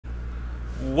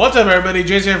What's up, everybody?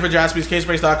 Jason here for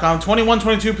JaspysCaseBreaks.com.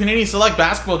 21-22 Panini Select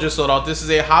Basketball just sold out. This is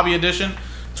a hobby edition.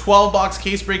 12-box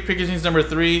case break. Pickers needs number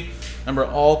 3. Number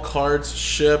all cards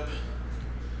ship.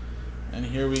 And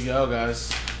here we go,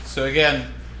 guys. So again,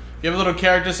 if you have a little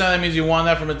character set, that means you won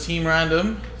that from a team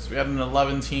random. So we had an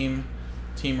 11-team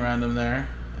random there.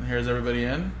 And here's everybody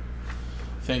in.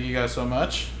 Thank you guys so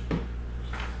much.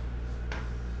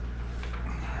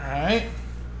 Alright.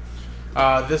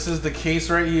 This is the case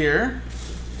right here.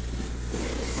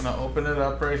 I'm going to open it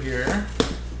up right here.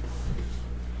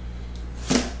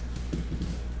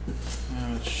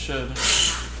 And it should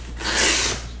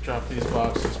drop these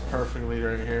boxes perfectly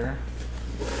right here.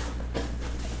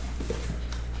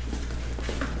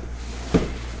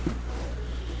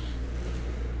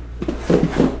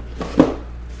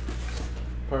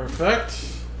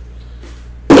 Perfect.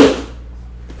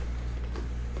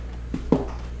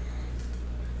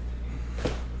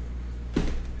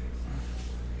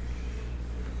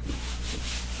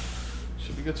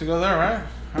 Should be good to go there, right?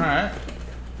 All right.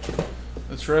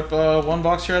 Let's rip one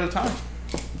box here at a time.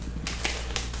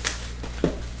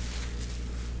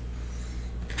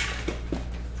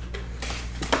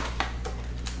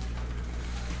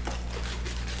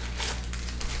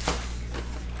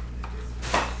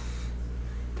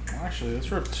 Actually,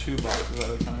 let's rip 2 boxes at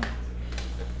a time.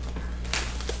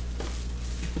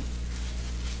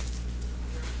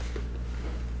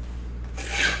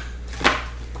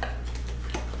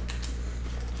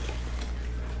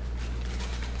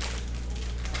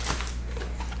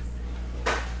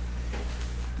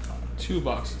 Two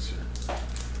boxes here.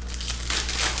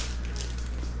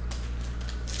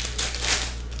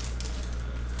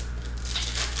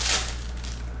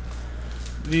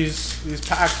 These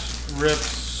packs rip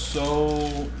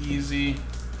so easy.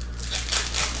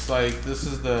 It's like this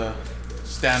is the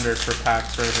standard for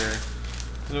packs right here.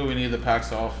 This is what we need the packs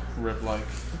to all rip like.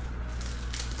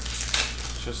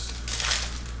 Just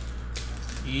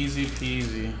easy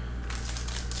peasy.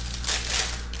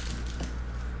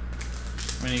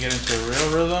 When you get into a real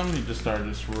rhythm, you just start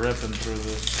just ripping through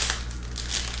this.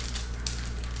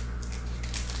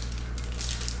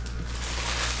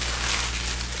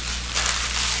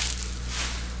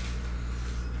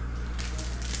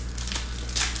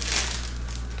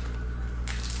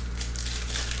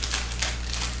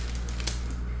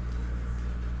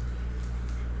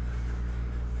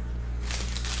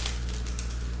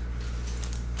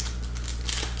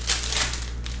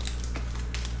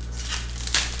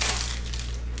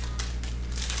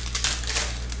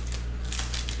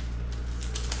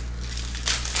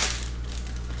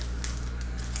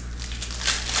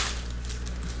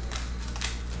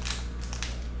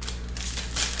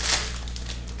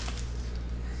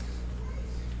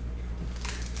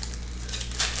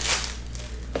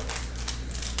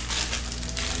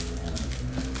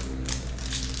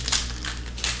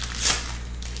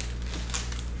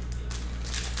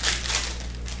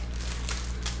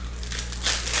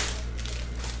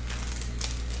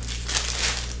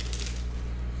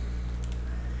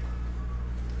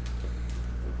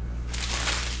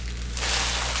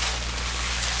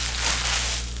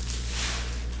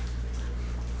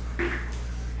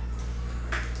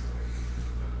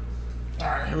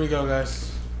 Alright, here we go,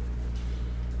 guys.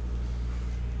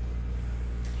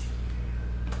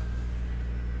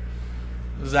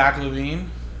 Zach LaVine,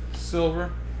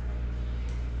 silver.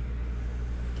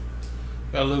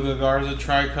 Got Luka Garza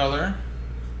tricolor.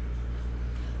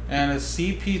 And a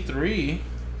CP3,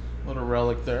 little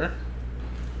relic there.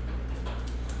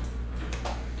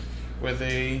 With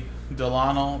a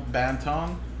Delano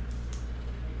Banton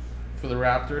for the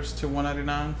Raptors to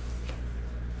 199.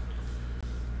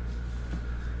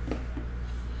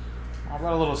 How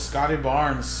about a little Scotty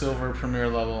Barnes silver premier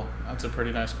level? That's a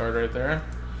pretty nice card right there.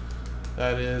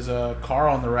 That is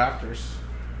Carl on the Raptors.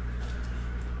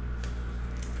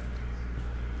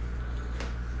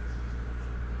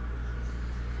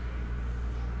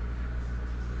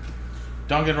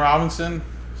 Duncan Robinson,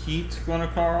 Heat going to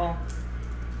Carl.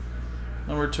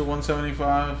 Number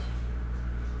 2/175.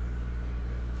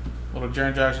 Little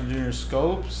Jaren Jackson Jr.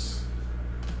 Scopes.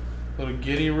 Little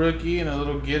Giddy rookie and a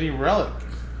little Giddy relic.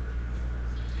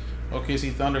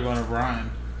 OKC Thunder going to Brian.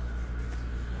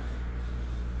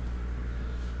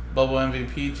 Bubble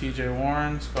MVP TJ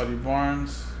Warren, Scotty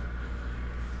Barnes,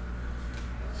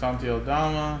 Santi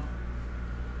Aldama.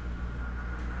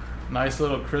 Nice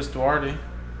little Chris Duarte.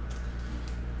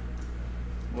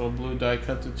 Little blue die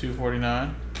cut to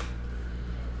 249.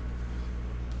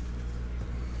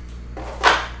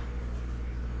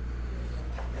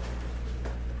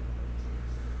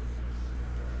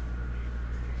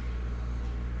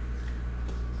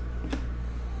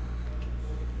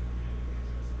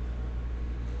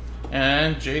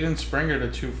 And Jaden Springer to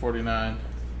 249.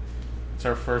 It's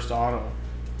our first auto.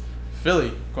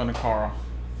 Philly going to Carl.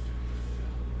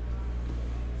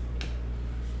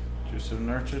 Jusuf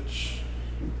Nurkic.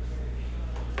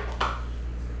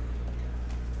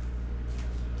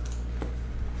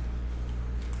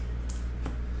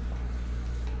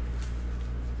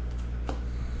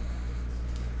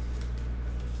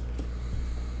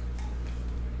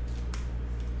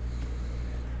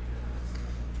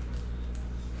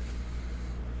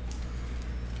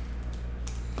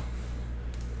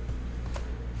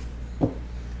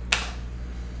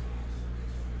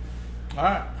 All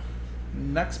right,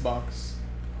 next box.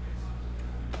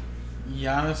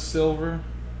 Giannis Silver,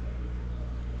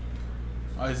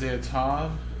 Isaiah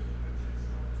Todd,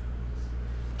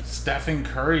 Stephen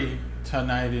Curry to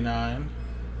 99.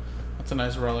 That's a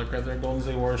nice relic right there. Golden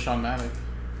State Warriors, Sean Maddox.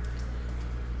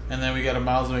 And then we got a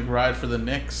Miles McBride for the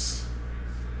Knicks,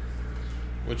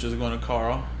 which is going to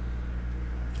Carl.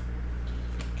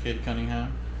 Cade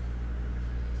Cunningham,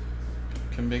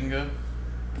 Kuminga,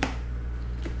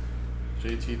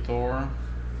 JT Thor.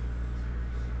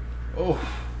 Oh,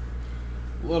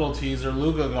 little teaser.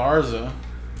 Luka Garza.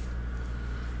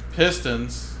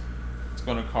 Pistons. It's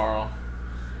going to Carl.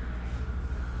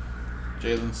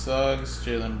 Jalen Suggs,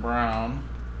 Jaylen Brown.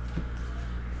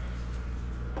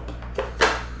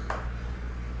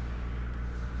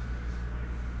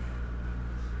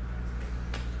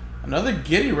 Another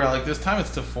Giddey relic. This time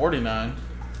it's to 49.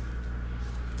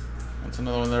 That's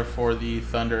another one there for the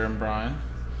Thunder and Brian.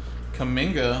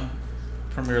 Kuminga,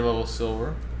 Premier Level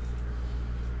Silver.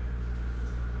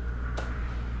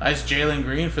 Nice Jalen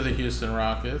Green for the Houston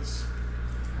Rockets.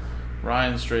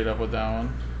 Ryan straight up with that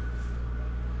one.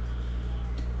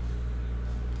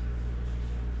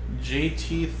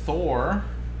 JT Thor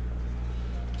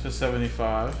to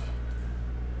 75.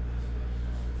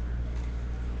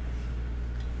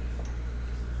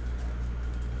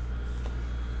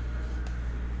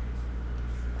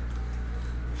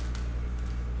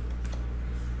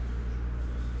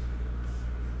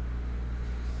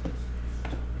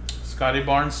 Scotty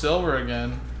Barnes Silver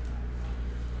again.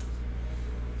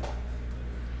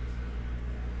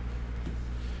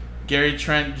 Gary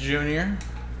Trent Jr.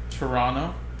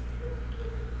 Toronto.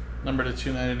 Number to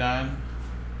 299.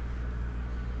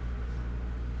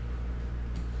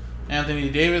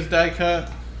 Anthony Davis die cut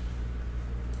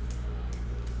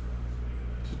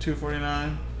to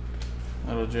 249.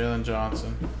 Little Jalen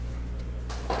Johnson.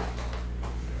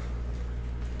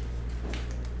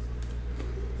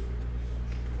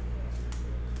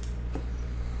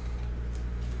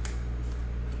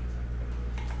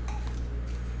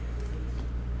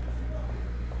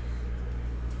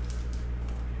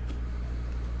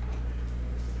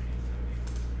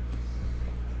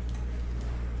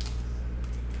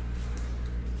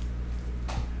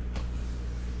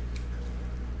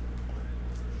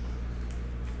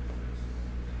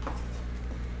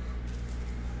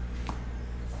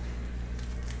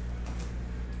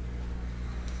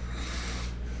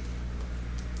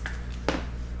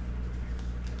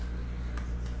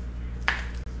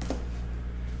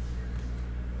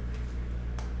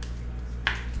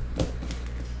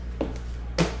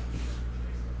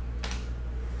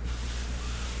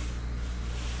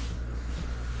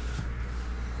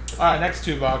 All right, next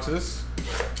two boxes.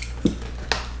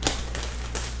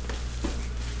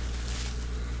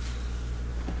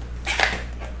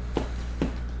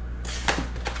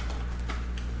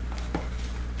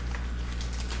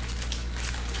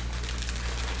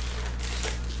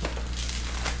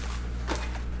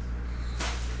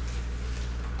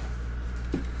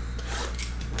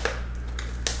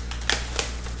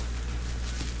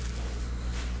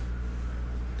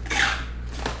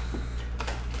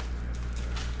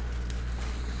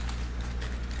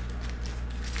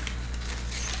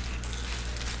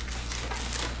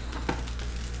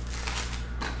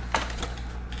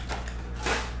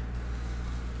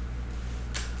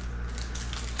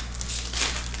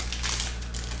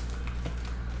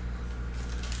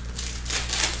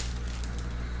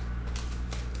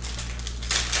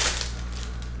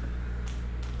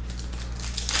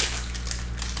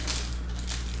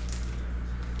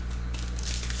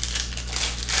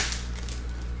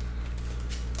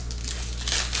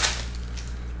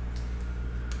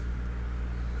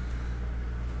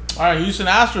 All right, Houston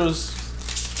Astros,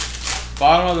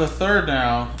 bottom of the third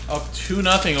now, up 2-0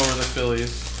 over the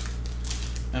Phillies.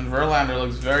 And Verlander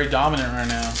looks very dominant right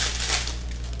now.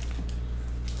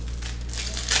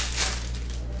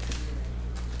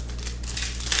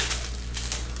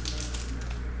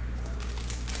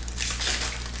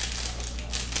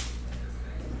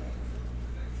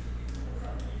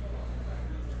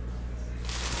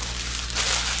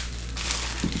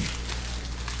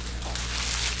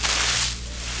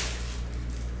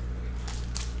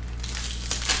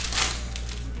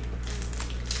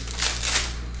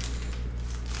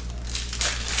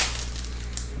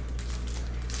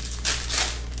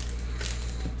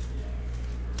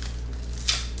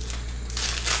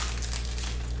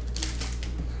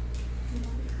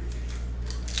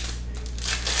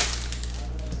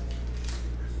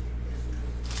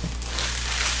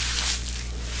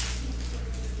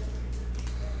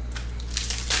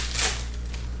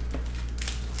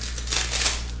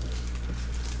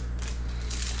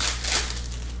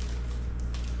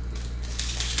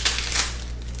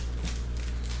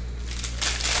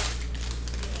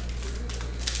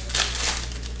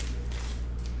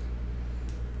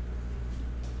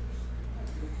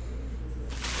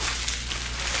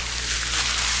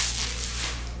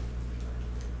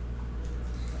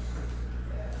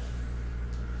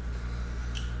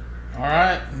 All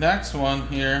right, next one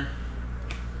here.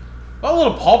 Oh, a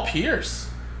little Paul Pierce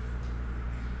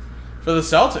for the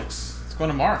Celtics. It's going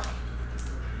to Mark.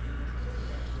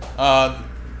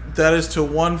 That is to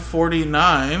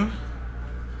 149.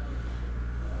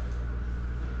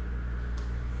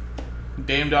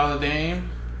 Dame Dollar Dame.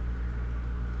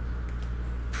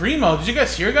 Primo, did you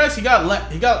guys hear, guys? He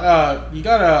got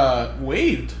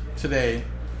waived today.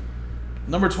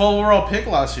 Number 12 overall pick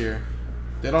last year.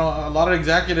 They don't. A lot of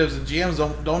executives and GMs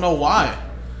don't know why.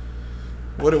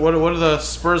 What are the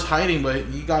Spurs hiding? But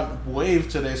he got waived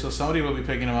today, so somebody will be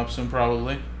picking him up soon,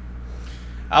 probably.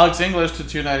 Alex English to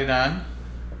 299.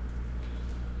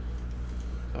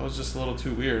 That was just a little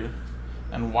too weird.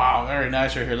 And wow, very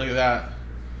nice right here. Look at that.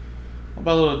 What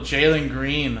about a little Jalen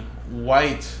Green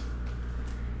white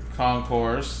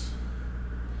concourse,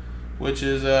 which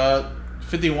is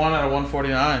 51 out of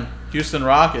 149. Houston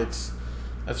Rockets.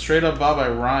 That's straight up bought by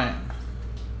Ryan.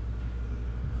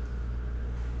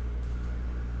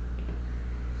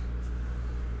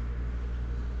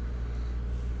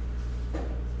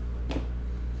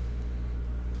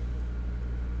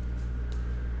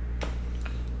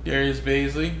 Darius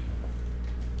Baisley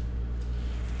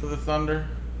for the Thunder,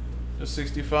 just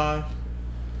 65.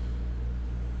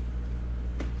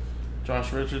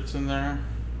 Josh Richardson there.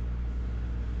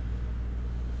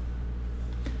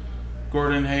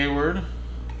 Gordon Hayward.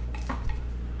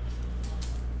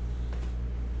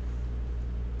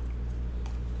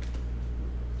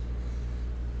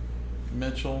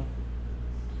 Mitchell.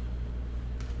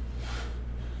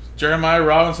 Jeremiah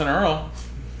Robinson Earl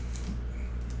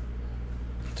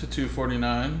to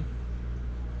 249.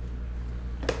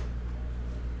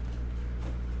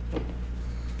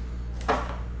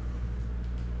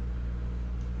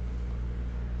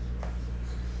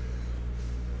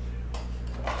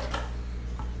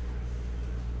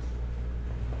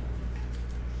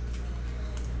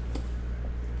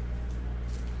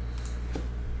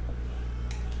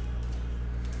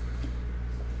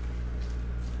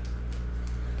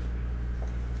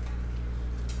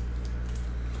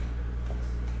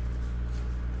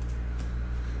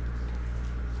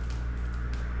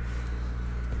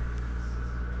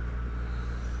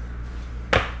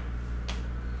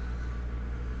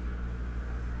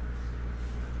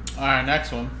 All right,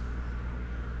 next one.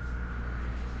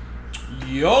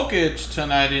 Jokic to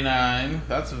 99.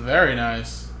 That's very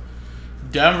nice.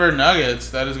 Denver Nuggets.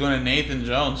 That is going to Nathan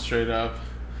Jones straight up.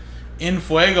 In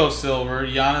Fuego Silver.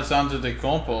 Giannis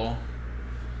Antetokounmpo.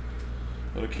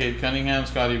 Go to Cade Cunningham,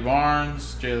 Scotty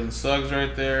Barnes, Jalen Suggs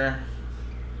right there.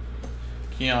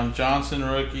 Keon Johnson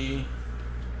rookie.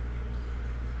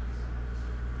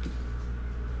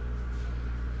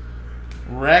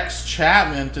 Rex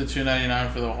Chapman to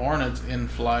 299 for the Hornets in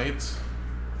flight.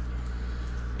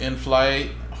 In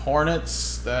flight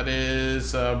Hornets, that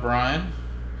is Brian.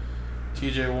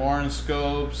 TJ Warren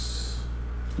scopes.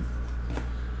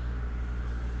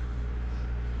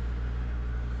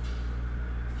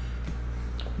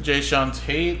 Jayshawn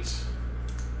Tate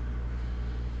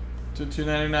to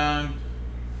 299.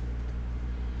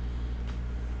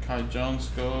 Kai Jones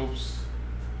scopes.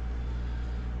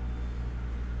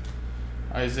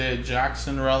 Isaiah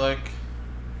Jackson relic.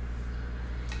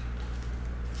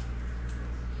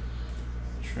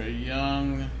 Trey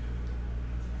Young.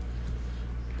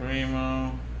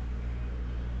 Primo.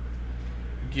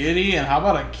 Giddy, and how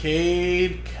about a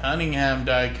Cade Cunningham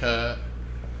die cut?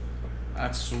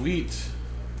 That's sweet.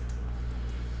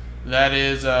 That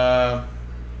is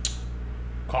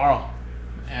Carl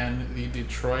and the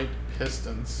Detroit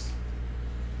Pistons.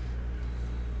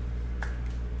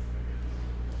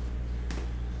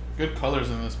 Good colors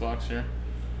in this box here.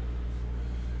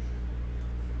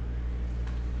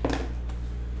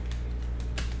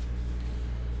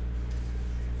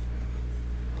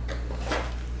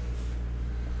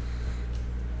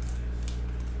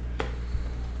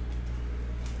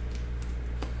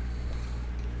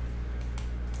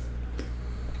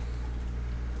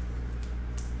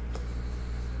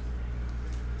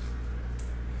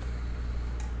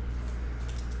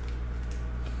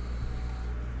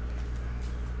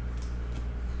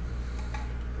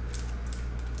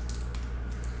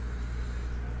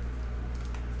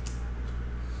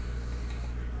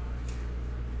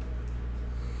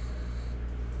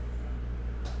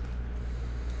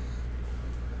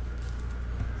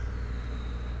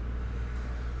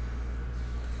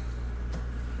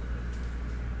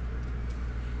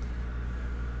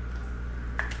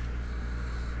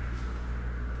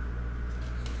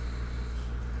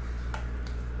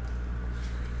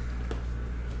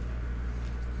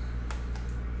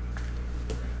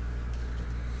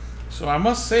 So I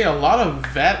must say, a lot of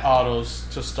vet autos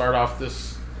to start off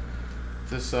this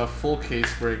full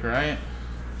case break, right?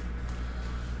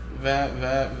 Vet.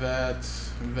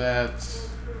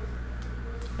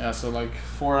 Yeah, so like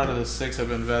 4 out of the 6 have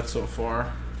been vets so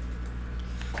far,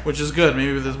 which is good.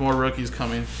 Maybe there's more rookies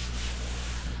coming.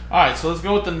 All right, so let's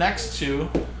go with the next 2,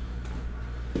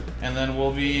 and then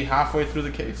we'll be halfway through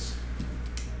the case.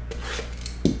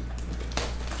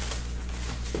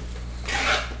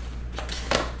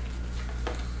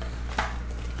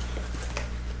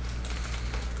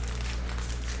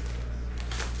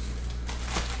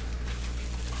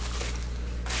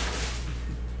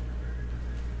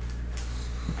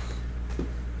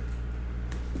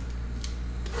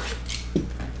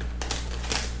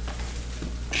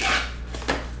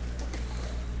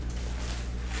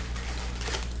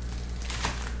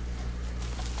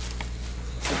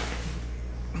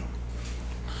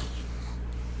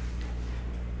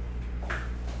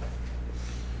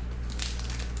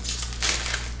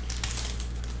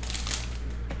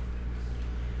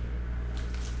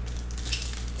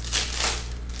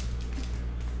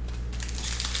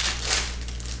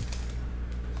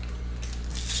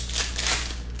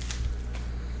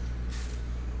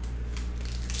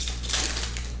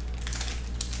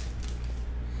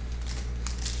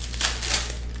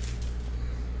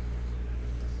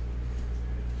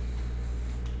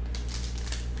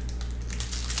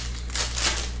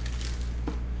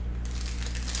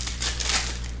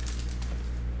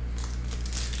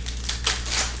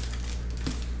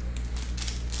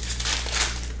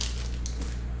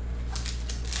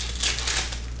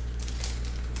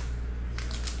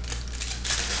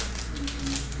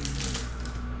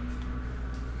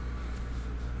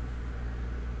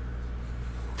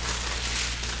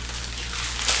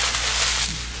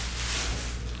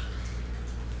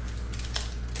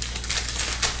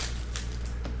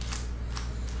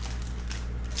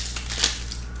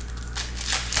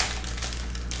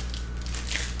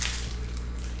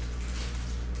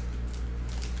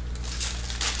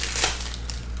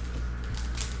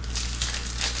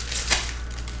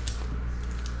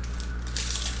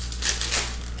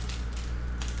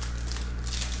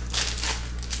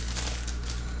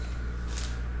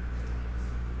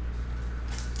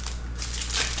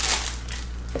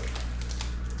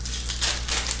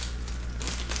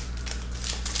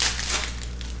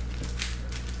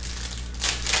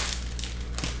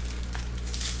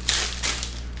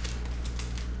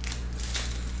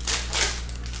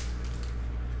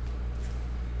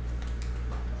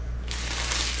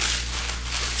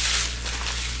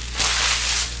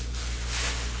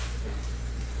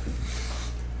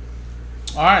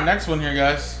 All right, next one here,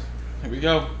 guys. Here we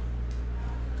go.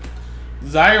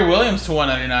 Zaire Williams to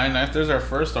 199. Nice. There's our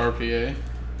first RPA.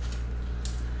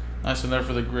 Nice one there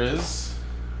for the Grizz.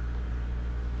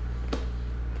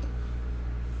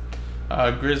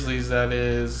 Grizzlies, that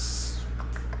is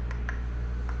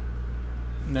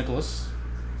Nicholas.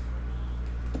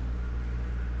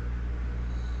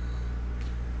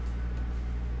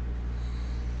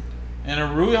 And a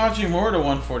Rui Hachimura to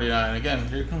 149. Again,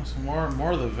 here comes more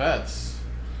of the vets.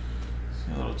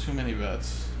 A little too many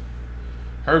vets.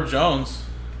 Herb Jones.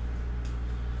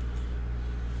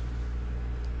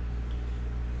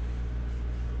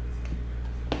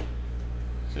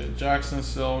 Jackson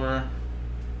Silver.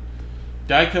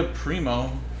 Daika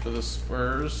Primo for the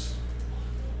Spurs.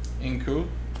 Inku.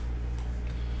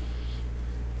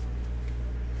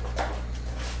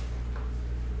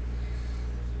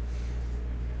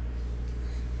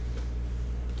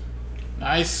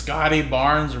 Nice Scotty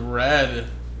Barnes red.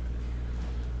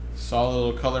 Solid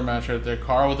little color match right there.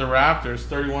 Carl with the Raptors,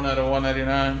 31 out of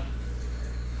 199.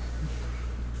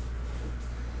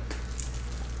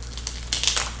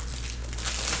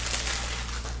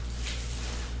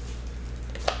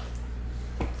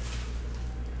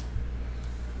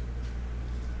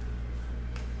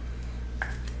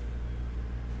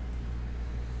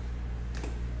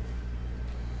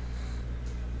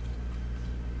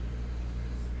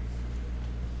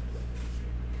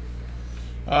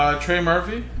 Trey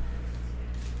Murphy.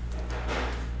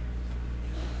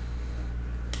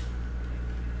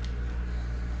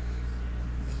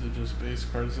 These are just base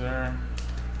cards there.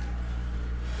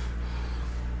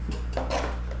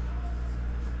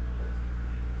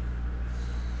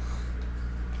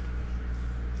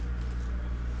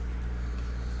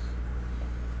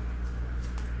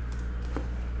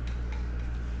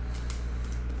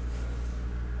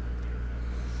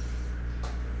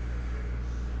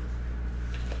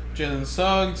 Jalen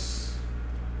Suggs.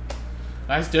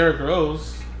 Nice Derrick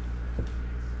Rose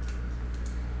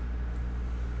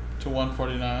to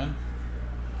 149.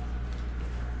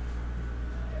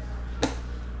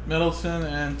 Middleton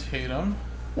and Tatum.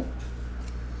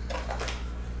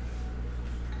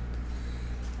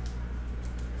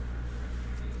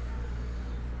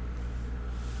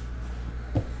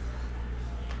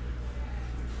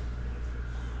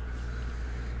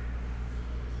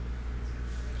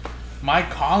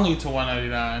 Mike Conley to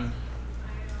 199.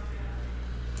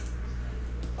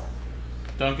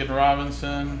 Duncan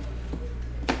Robinson.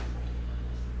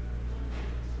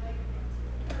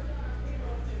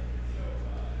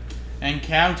 And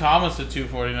Cam Thomas to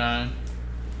 249.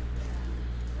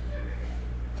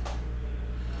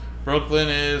 Brooklyn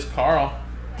is Carl.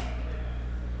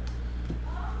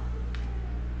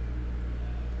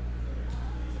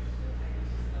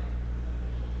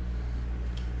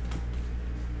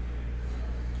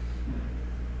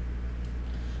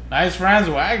 Nice Franz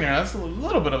Wagner. That's a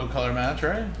little bit of a color match,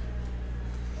 right?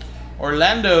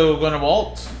 Orlando going to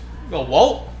Walt. Go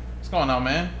Walt. What's going on,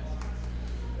 man?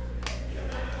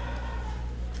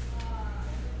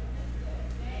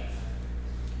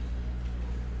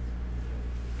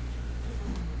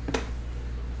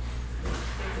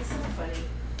 This is so funny.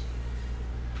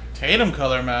 Tatum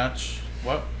color match.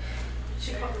 What?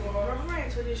 She called me. Remember I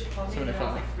told you she called me and I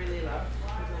was like really loud with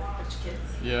like a bunch of kids?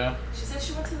 Yeah. She said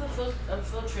she went to the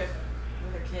field trip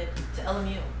with her kid to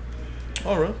LMU.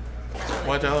 Oh, really? Yeah,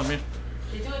 Why like, tell me?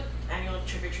 They do an annual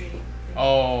trick-or-treating thing.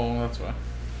 Oh, that's why.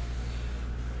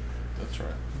 That's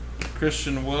right.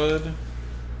 Christian Wood.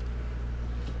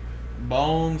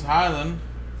 Bones Highland.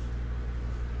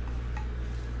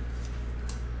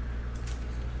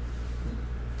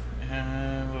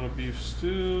 And Little Beef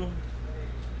Stew.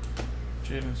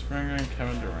 Jaden Springer and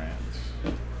Kevin Durant.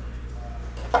 It's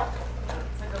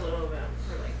like a little bit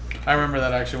for like I remember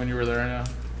that actually when you were there, yeah.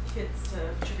 kids to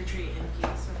trick-or-treat in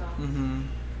peace with them. Mm-hmm.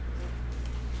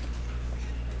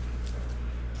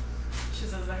 She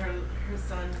says that her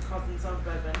son calls himself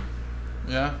Bedman.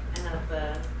 Yeah? And that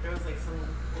there was like some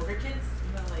older kids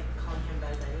that like calling him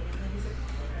Bad Bunny, and then he's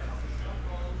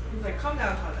like, calm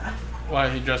down, calm down. Why,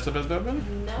 he dressed up as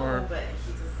Batman? No, or? but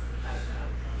he just, I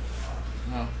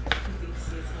don't know. No. He thinks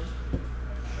he's him.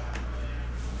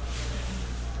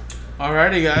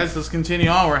 Alrighty, guys, let's continue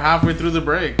on. We're halfway through the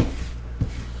break.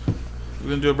 We're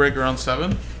gonna do a break around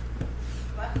 7.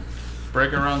 What?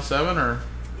 Break around 7, or?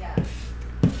 Yeah.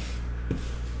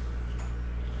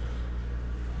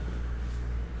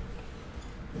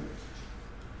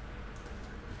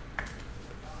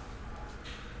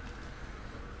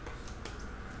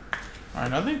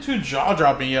 Alright, nothing too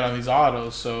jaw-dropping yet on these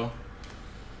autos, so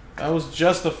that was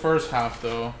just the first half,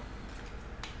 though.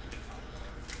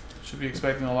 Should be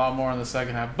expecting a lot more in the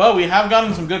second half. But we have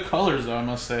gotten some good colors, though, I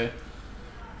must say.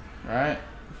 Alright,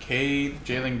 Cade,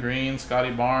 Jalen Green, Scotty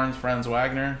Barnes, Franz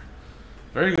Wagner.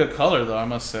 Very good color, though, I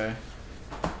must say.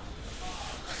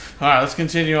 Alright, let's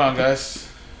continue on, guys.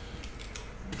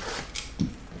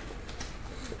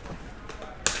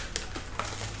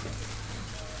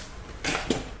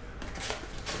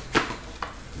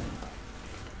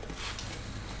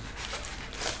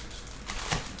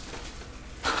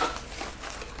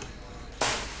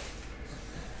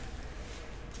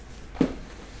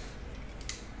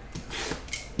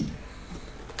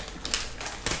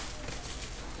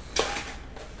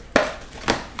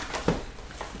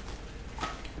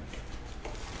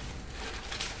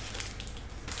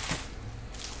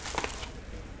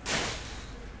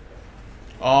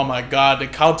 Oh my God,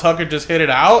 did Kyle Tucker just hit it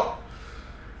out?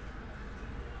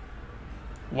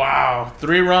 Wow,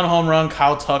 3-run home run,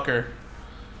 Kyle Tucker.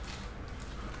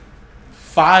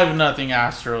 5-0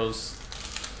 Astros.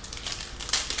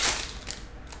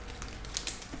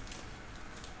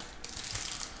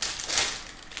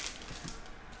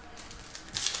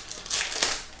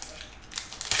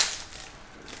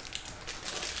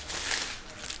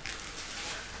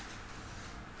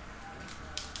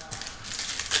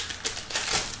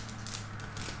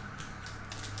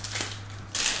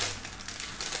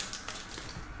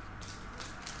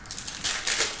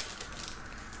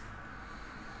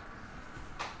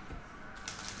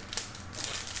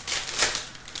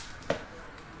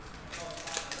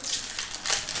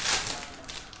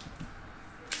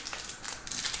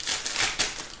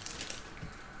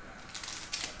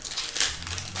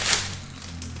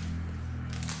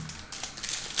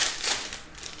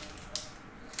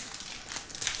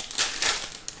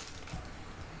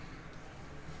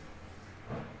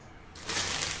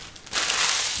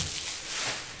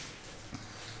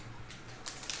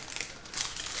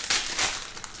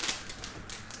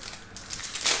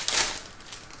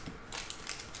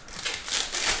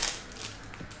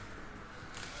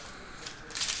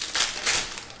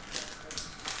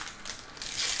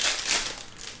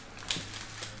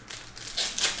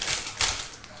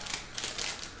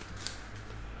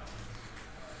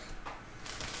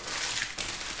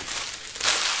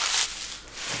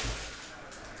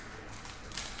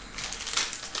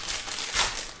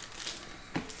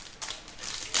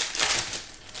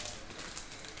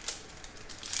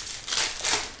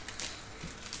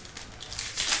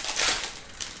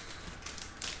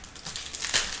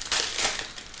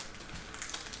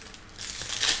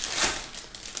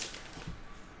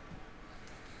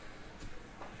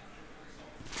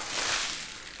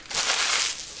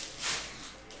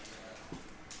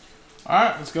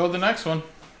 Alright, let's go with the next one.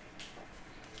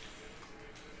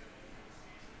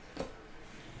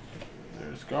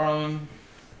 There's Garland.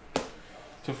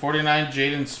 To 49,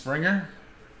 Jaden Springer.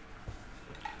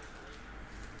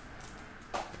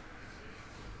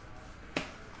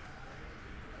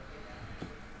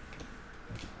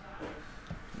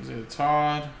 Isaiah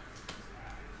Todd.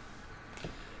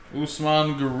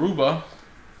 Usman Garuba.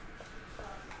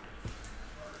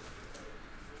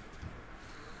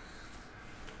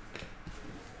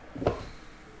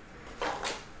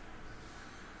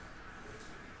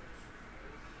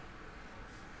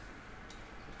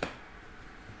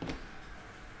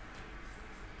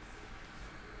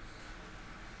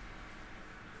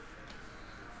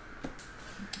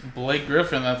 Blake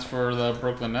Griffin, that's for the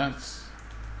Brooklyn Nets.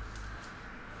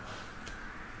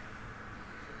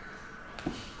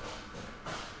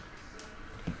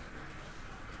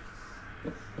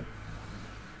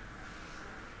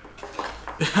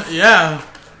 Yeah.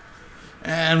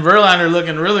 And Verlander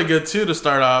looking really good too to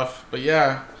start off. But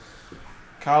yeah,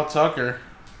 Kyle Tucker.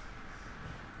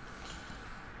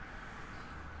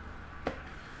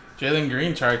 Jalen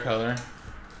Green tricolor.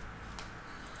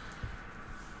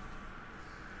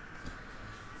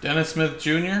 Dennis Smith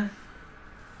Jr.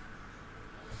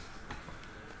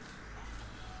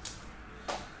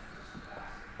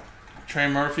 Trey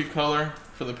Murphy color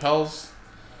for the Pels.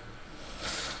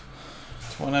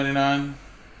 It's $199.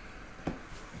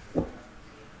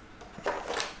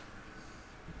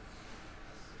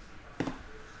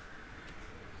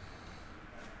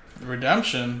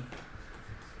 Redemption.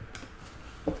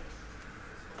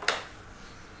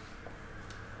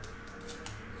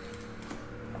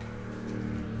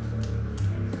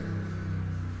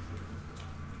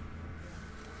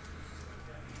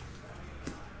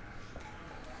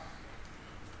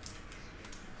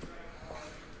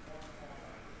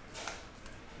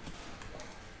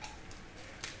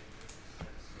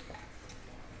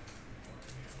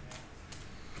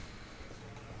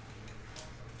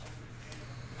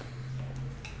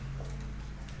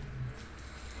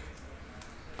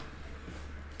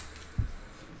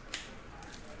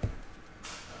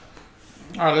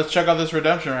 Alright, let's check out this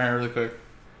redemption right here really quick.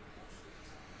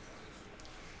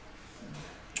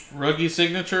 Rookie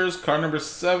signatures, card number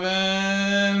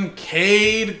 7,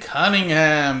 Cade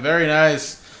Cunningham. Very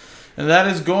nice. And that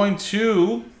is going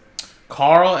to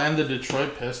Carl and the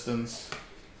Detroit Pistons.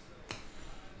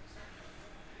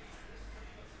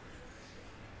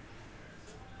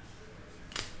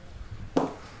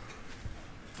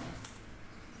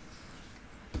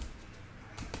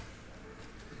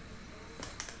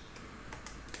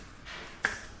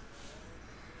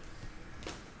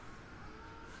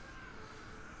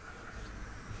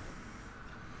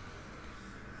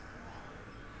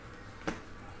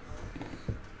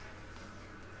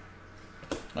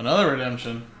 Another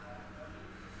redemption.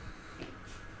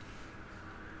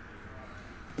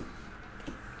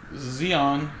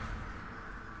 Zion.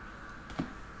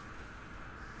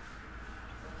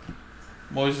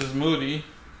 Moises Moody.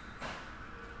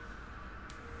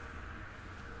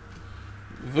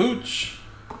 Vooch.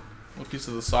 A piece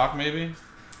of the sock maybe.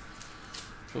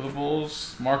 For the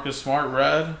Bulls. Marcus Smart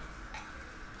red.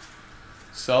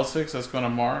 Celtics, that's going to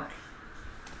Mark.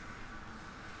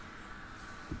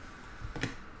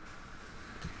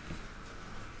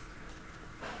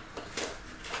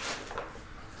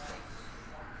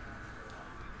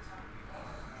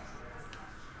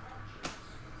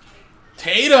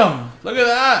 Tatum, look at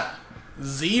that.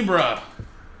 Zebra.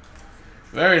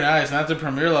 Very nice. And that's a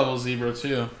premier level zebra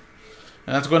too.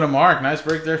 And that's going to Mark. Nice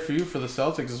break there for you for the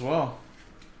Celtics as well.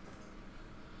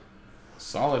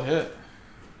 Solid hit.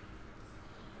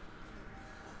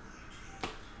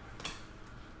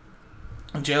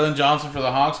 Jalen Johnson for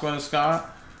the Hawks going to Scott.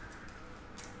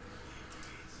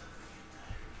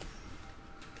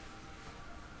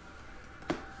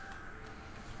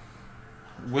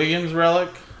 Wiggins relic.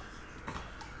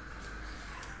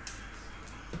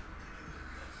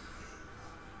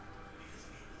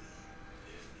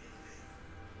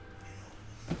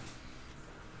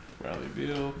 Bradley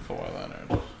Beal, Kawhi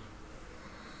Leonard.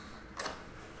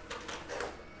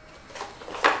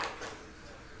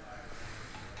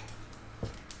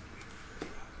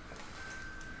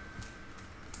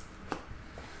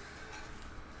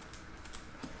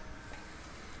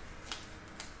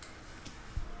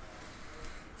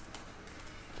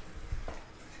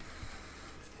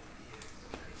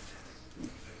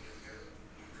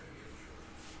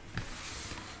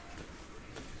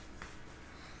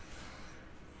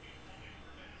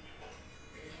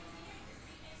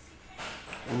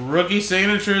 Rookie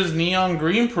signatures, neon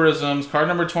green prisms, card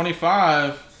number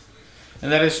 25.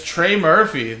 And that is Trey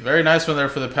Murphy. Very nice one there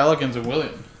for the Pelicans and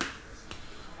William.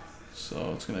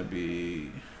 So it's going to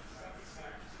be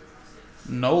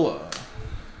Nola.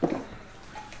 And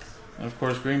of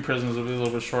course, Green Prisms will be a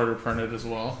little bit shorter printed as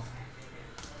well.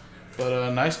 But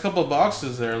a nice couple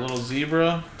boxes there. A little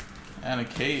Zebra and a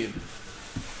Cade.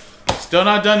 Still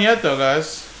not done yet though,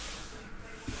 guys.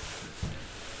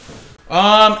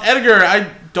 Edgar,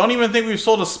 I don't even think we've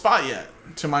sold a spot yet,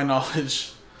 to my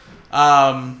knowledge.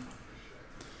 Or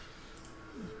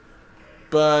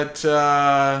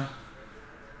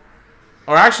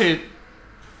actually,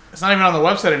 it's not even on the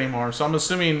website anymore. So I'm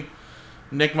assuming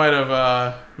Nick might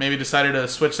have maybe decided to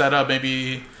switch that up.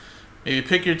 Maybe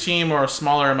pick your team or a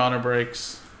smaller amount of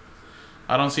breaks.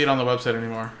 I don't see it on the website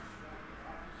anymore.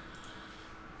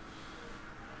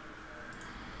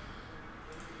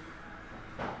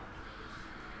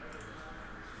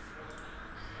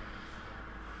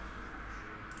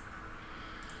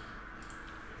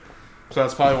 So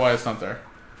that's probably why it's not there.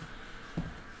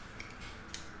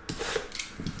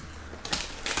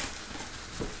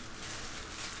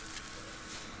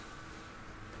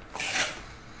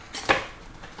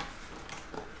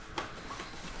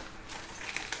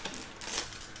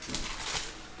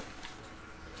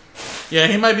 Yeah,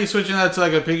 he might be switching that to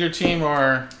like a bigger team,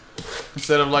 or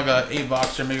instead of like a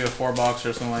 8-box or maybe a 4-box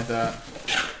or something like that.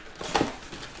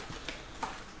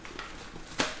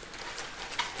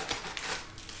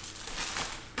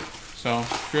 So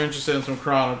if you're interested in some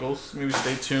Chronicles, maybe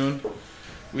stay tuned.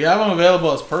 We have them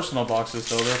available as personal boxes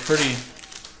though. They're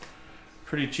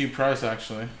pretty cheap price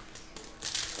actually.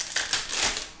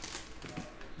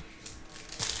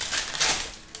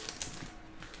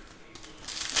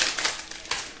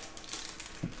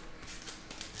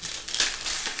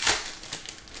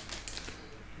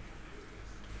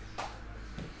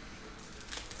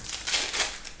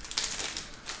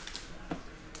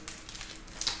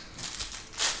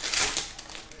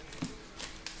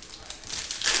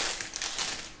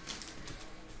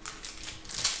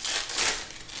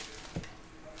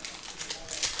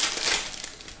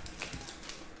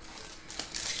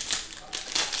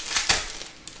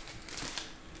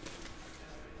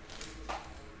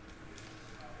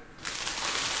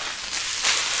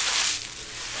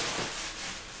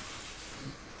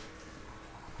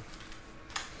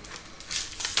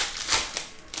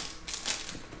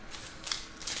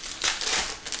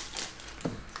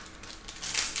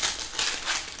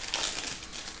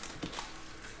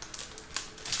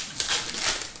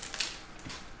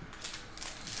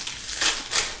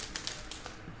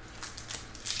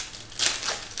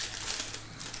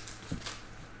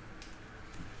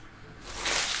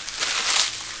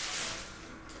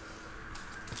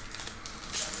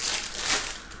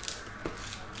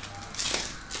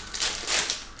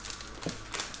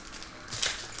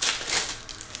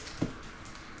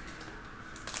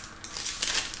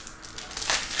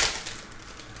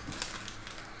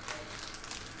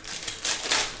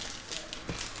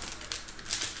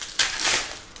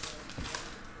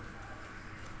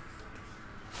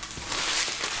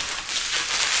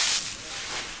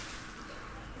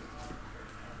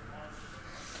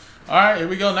 All right, here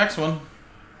we go. Next one.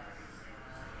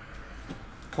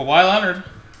 Kawhi Leonard.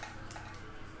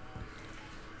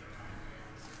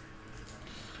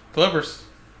 Clippers.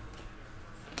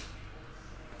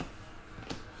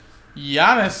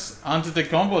 Giannis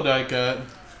Antetokounmpo die cut.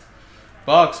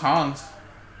 Bucks, Hans.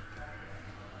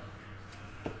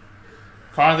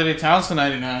 Karl-Anthony Towns to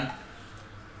 99.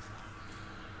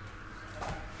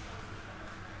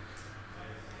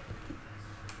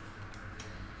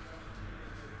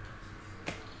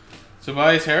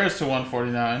 Tobias Harris to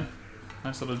 149.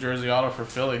 Nice little jersey auto for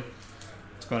Philly.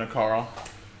 It's going to Carl.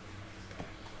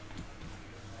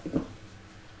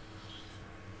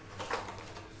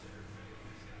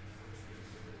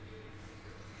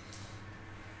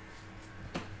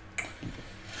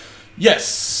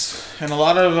 Yes, and a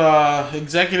lot of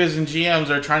executives and GMs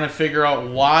are trying to figure out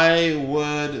why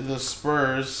would the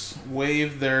Spurs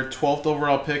waive their 12th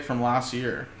overall pick from last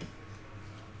year.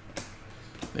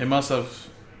 They must have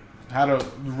had a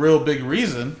real big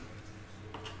reason.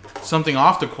 Something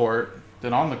off the court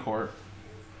than on the court.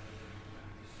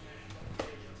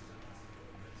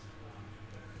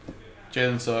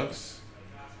 Jalen Suggs.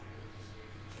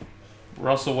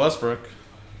 Russell Westbrook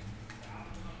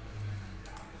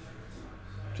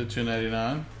to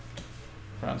 299.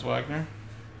 Franz Wagner.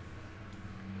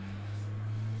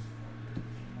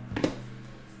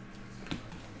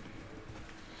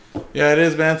 Yeah, it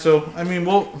is, man. So I mean,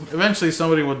 we'll eventually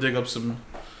somebody will dig up some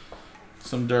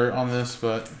dirt on this,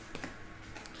 but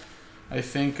I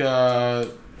think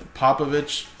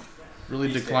Popovich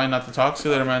really declined not to talk. See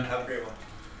you later, man. Have a great one.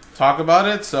 Talk about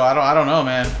it. So I don't know,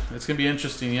 man. It's gonna be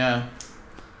interesting. Yeah.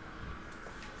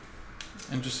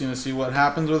 Interesting to see what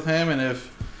happens with him, and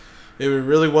if it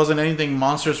really wasn't anything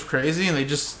monstrous crazy, and they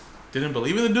just didn't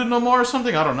believe in the dude no more or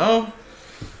something. I don't know.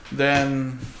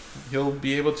 Then he'll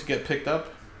be able to get picked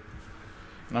up,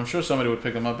 and I'm sure somebody would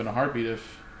pick him up in a heartbeat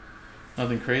if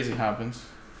nothing crazy happens.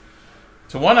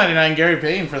 To 199, Gary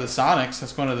Payton for the Sonics.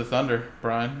 That's going to the Thunder,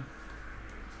 Brian.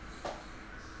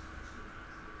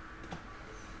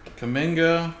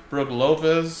 Kuminga, Brook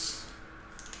Lopez.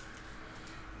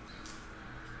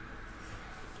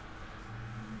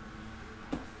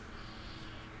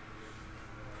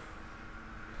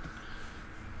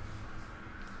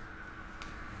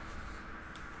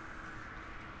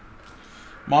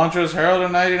 Montrezl Harrell to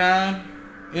 99.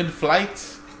 In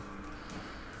flight.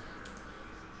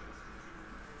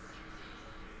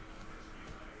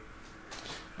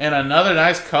 And another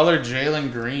nice color,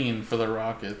 Jalen Green for the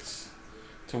Rockets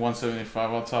to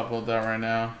 175. I'll top load that right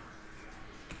now.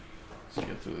 Let's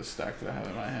get through this stack that I have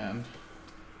in my hand.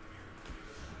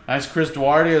 Nice Chris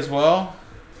Duarte as well.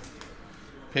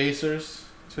 Pacers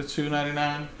to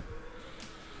 299.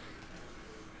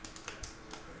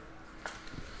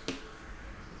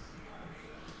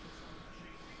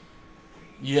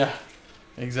 Yeah,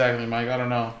 exactly, Mike. I don't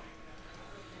know.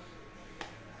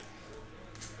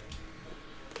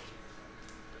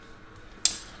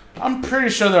 I'm pretty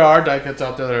sure there are die cuts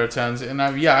out there that are 10s, and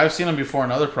I've seen them before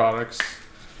in other products.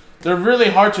 They're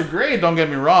really hard to grade, don't get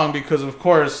me wrong, because of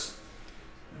course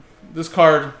this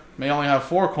card may only have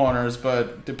 4 corners,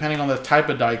 but depending on the type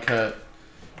of die cut,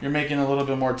 you're making it a little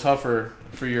bit more tougher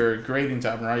for your grading to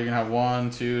happen, right? You're gonna have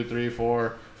 1, 2, 3,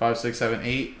 4, 5, 6, 7,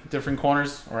 8 different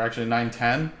corners, or actually 9,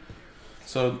 10.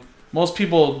 So most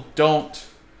people don't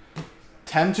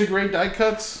tend to grade die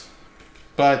cuts,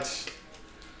 but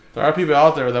there are people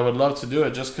out there that would love to do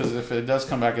it, just because if it does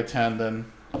come back at 10,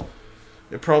 then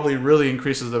it probably really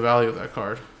increases the value of that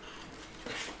card.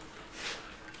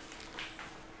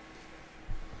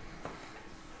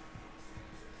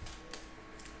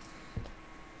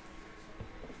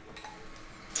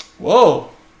 Whoa.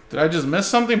 Did I just miss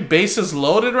something? Bases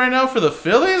loaded right now for the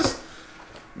Phillies?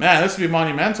 Man, this would be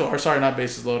monumental. Or sorry, not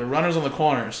bases loaded. Runners on the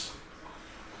corners.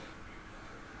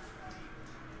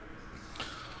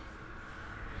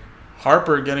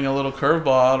 Harper getting a little curveball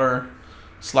out or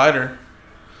slider.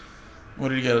 What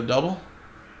did he get, a double?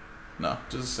 No,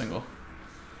 just a single.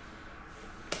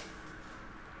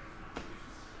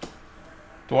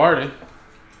 Duarte.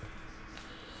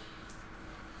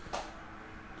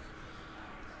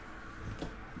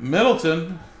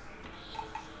 Middleton.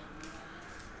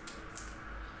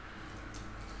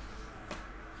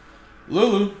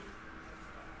 Lulu.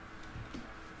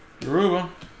 Yoruba.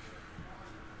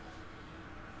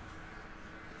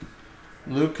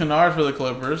 Luke Kennard for the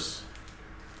Clippers.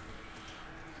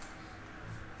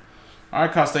 All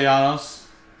right, Castellanos.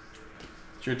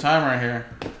 It's your time right here.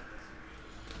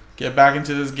 Get back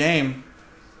into this game.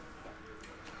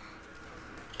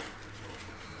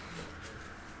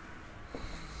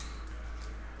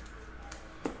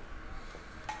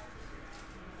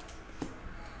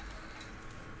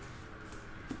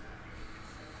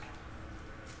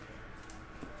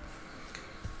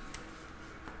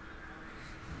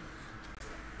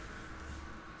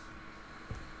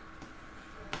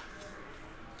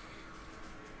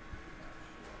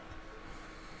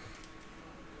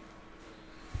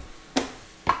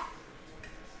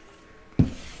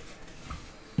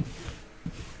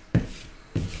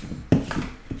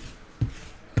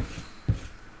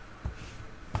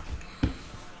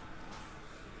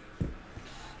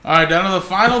 All right, down to the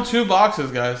final 2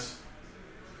 boxes, guys.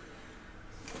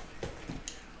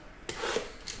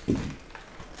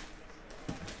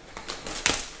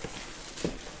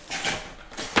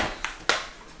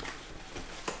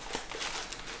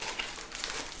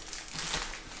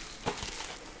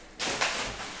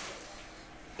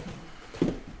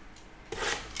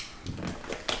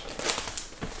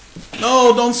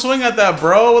 No, don't swing at that,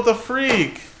 bro. What the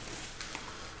freak?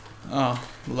 Oh,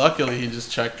 luckily he just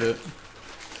checked it.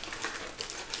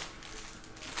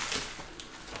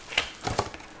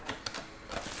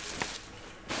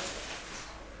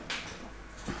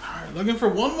 Looking for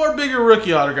one more bigger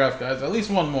rookie autograph, guys. At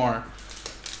least one more. I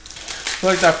feel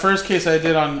like that first case I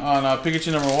did on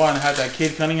Pikachu #1 had that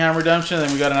Cade Cunningham redemption,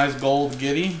 and we got a nice gold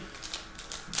Giddy.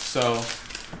 So, I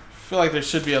feel like there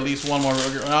should be at least one more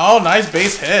rookie. Oh, nice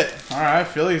base hit. All right,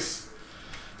 Phillies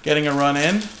getting a run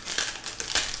in.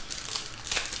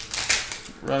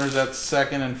 Runners at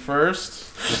second and first.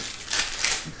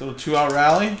 Little 2-out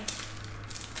rally.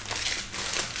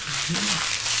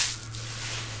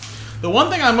 The one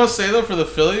thing I must say, though, for the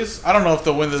Phillies, I don't know if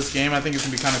they'll win this game. I think it's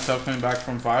going to be kind of tough coming back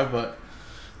from 5, but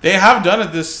they have done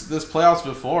it this playoffs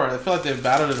before. I feel like they've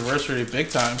battled adversity big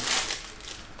time.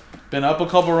 Been up a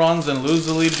couple runs and lose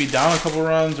the lead, be down a couple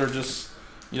runs, or just,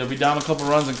 you know, be down a couple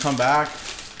runs and come back,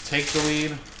 take the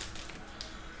lead.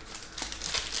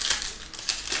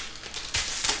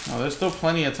 Oh, there's still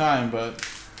plenty of time, but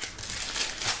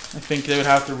I think they would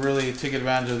have to really take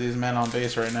advantage of these men on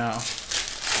base right now.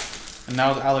 And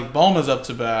now Alec Bohm is up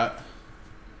to bat.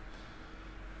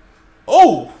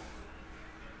 Oh!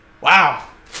 Wow.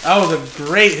 That was a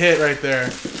great hit right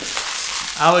there.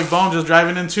 Alec Bohm just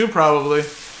driving in 2 probably.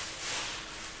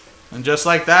 And just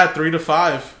like that,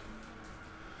 3-5.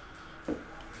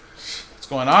 What's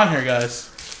going on here, guys?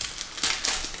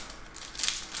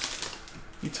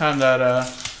 He timed that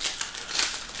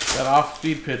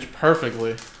off-speed pitch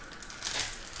perfectly.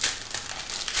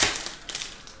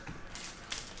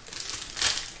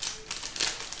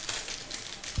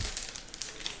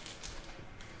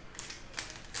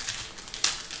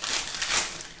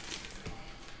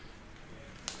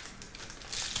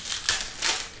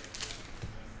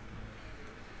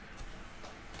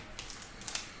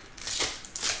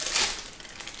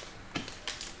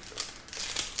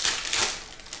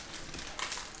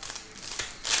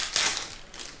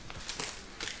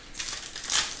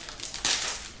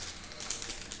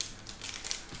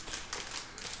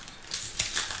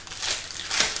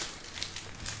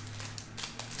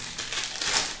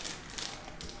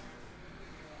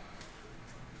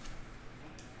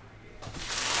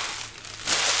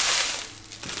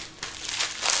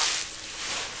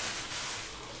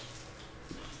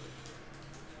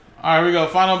 All right, here we go.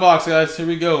 Final box, guys. Here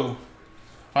we go.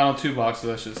 Final 2 boxes,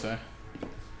 I should say.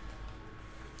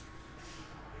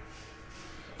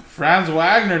 Franz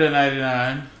Wagner to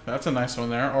 99. That's a nice one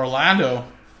there. Orlando.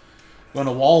 Going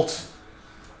to Walt.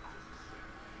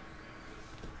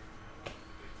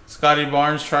 Scotty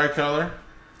Barnes, tricolor.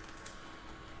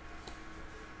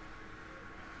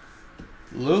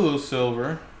 Lulu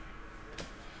silver.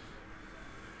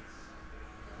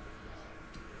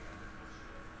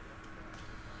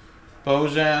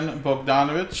 Bojan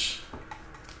Bogdanovic.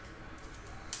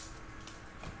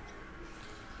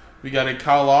 We got a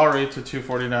Kyle Lowry to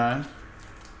 249.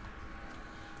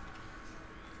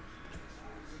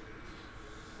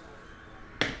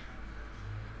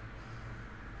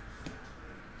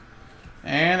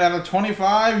 And out of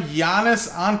 25, Giannis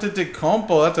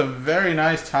Antetokounmpo. That's a very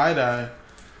nice tie-dye.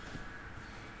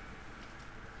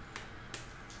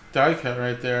 Die cut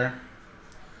right there.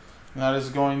 And that is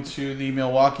going to the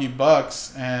Milwaukee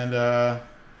Bucks and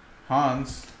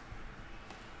Hans.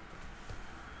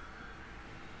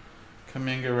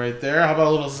 Kuminga right there. How about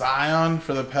a little Zion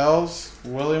for the Pels?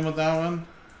 William with that one.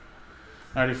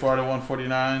 94 to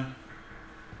 149.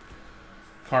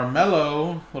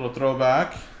 Carmelo, little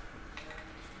throwback.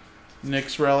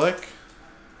 Knicks relic.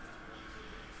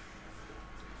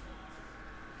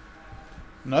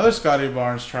 Another Scotty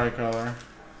Barnes tricolor.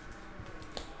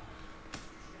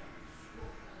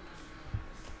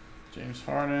 James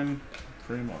Harden,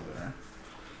 Primo there.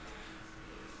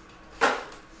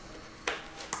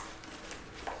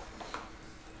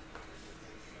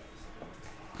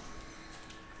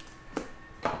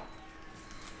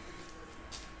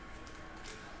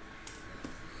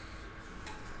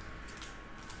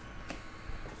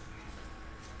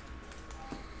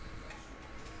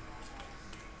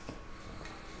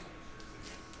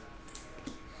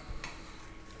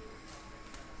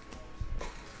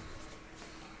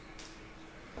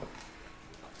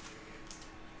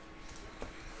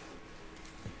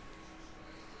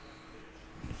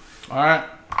 All right,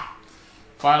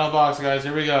 final box, guys.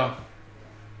 Here we go.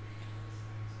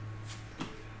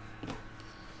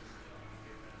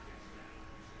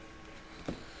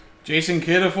 Jason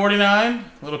Kidd of 49,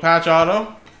 little patch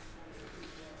auto.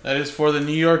 That is for the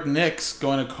New York Knicks,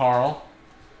 going to Carl.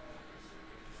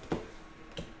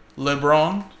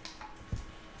 LeBron.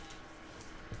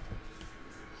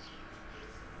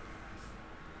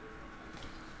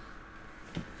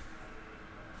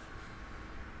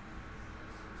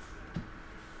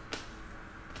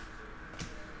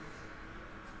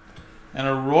 And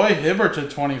a Roy Hibbert to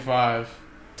 25.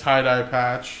 Tie-dye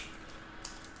patch.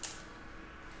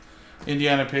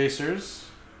 Indiana Pacers.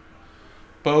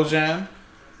 Bojan.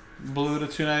 Blue to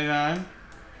 299.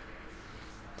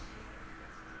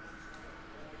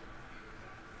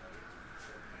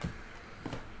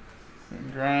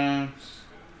 And Grimes.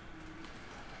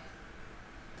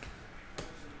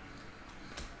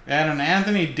 And an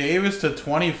Anthony Davis to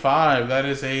 25. That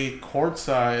is a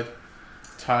courtside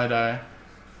tie-dye.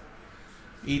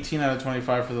 18 out of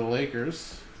 25 for the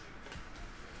Lakers.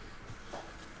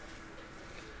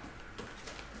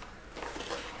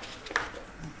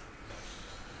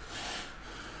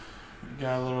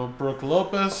 Got a little Brooke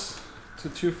Lopez to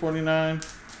 249.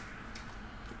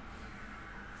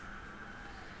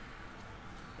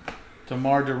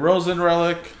 DeMar DeRozan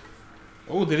relic.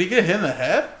 Oh, did he get hit in the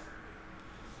head?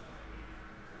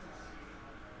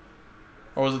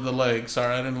 Or was it the leg?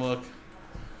 Sorry, I didn't look.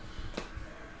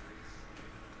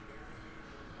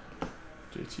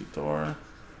 JT Thor.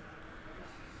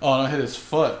 Oh, no, hit his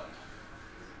foot.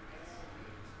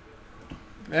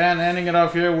 And ending it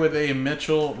off here with a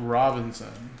Mitchell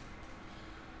Robinson.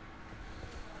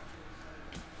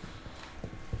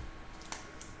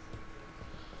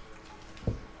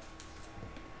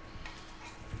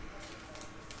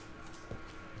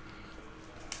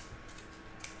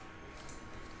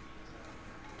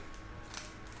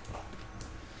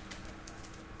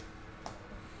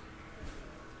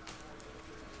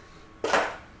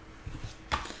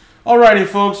 Alrighty,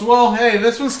 folks. Well, hey,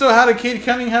 this one still had a Cade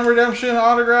Cunningham redemption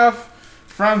autograph.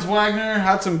 Franz Wagner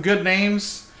had some good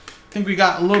names. I think we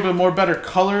got a little bit more better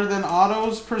color than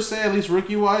autos, per se, at least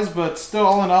rookie-wise. But still,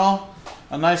 all in all,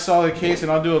 a nice solid case. And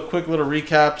I'll do a quick little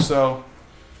recap. So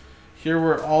here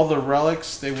were all the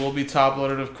relics. They will be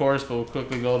top-loaded, of course, but we'll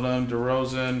quickly go to them.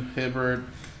 DeRozan, Hibbert,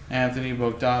 Anthony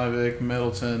Bogdanovic,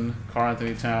 Middleton,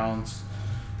 Karl-Anthony Towns,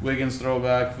 Wiggins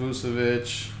throwback,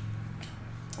 Vucevic,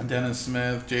 Dennis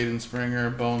Smith, Jaden Springer,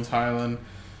 Bones Highland,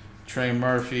 Trey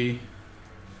Murphy,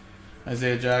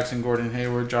 Isaiah Jackson, Gordon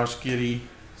Hayward, Josh Giddey,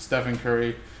 Stephen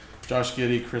Curry, Josh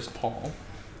Giddey, Chris Paul.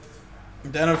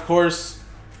 Then, of course,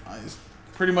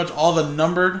 pretty much all the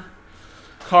numbered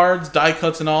cards, die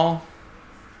cuts and all.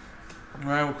 All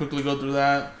right, we'll quickly go through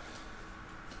that.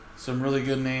 Some really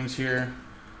good names here.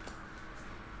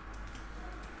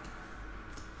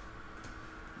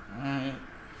 All right.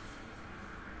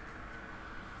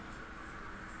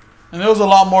 And there was a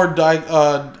lot more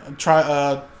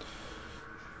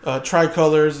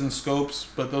tricolors and scopes,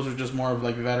 but those are just more of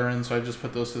like veterans, so I just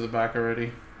put those to the back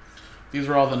already. These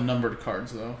are all the numbered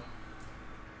cards, though.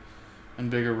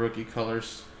 And bigger rookie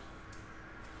colors.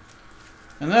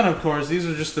 And then, of course, these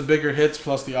are just the bigger hits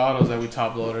plus the autos that we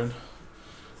top-loaded.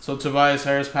 So Tobias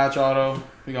Harris patch auto.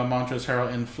 We got Montrezl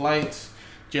Harrell in flight.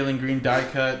 Jalen Green die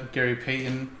cut. Gary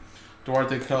Payton.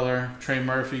 Duarte color. Trey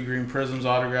Murphy Green Prisms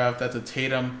autograph. That's a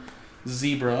Tatum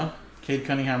Zebra. Cade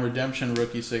Cunningham redemption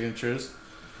rookie signatures.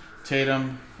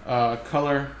 Tatum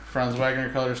color. Franz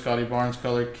Wagner color. Scotty Barnes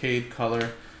color. Cade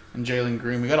color. And Jalen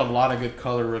Green. We got a lot of good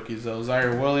color rookies, though.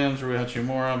 Zaire Williams, Rui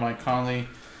Hachimura, Mike Conley,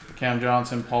 Cam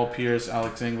Johnson, Paul Pierce,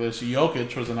 Alex English.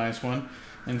 Jokic was a nice one.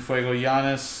 And Fuego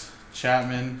Giannis,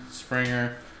 Chapman,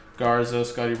 Springer, Garza,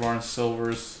 Scotty Barnes,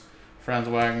 Silvers, Franz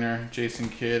Wagner, Jason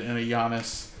Kidd, and a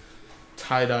Giannis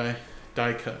tie-dye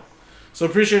die cut. So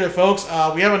appreciate it, folks.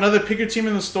 We have another pick your team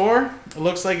in the store. It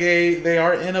looks like they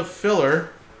are in a filler.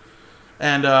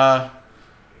 And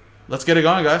let's get it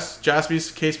going, guys.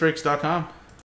 JaspysCaseBreaks.com.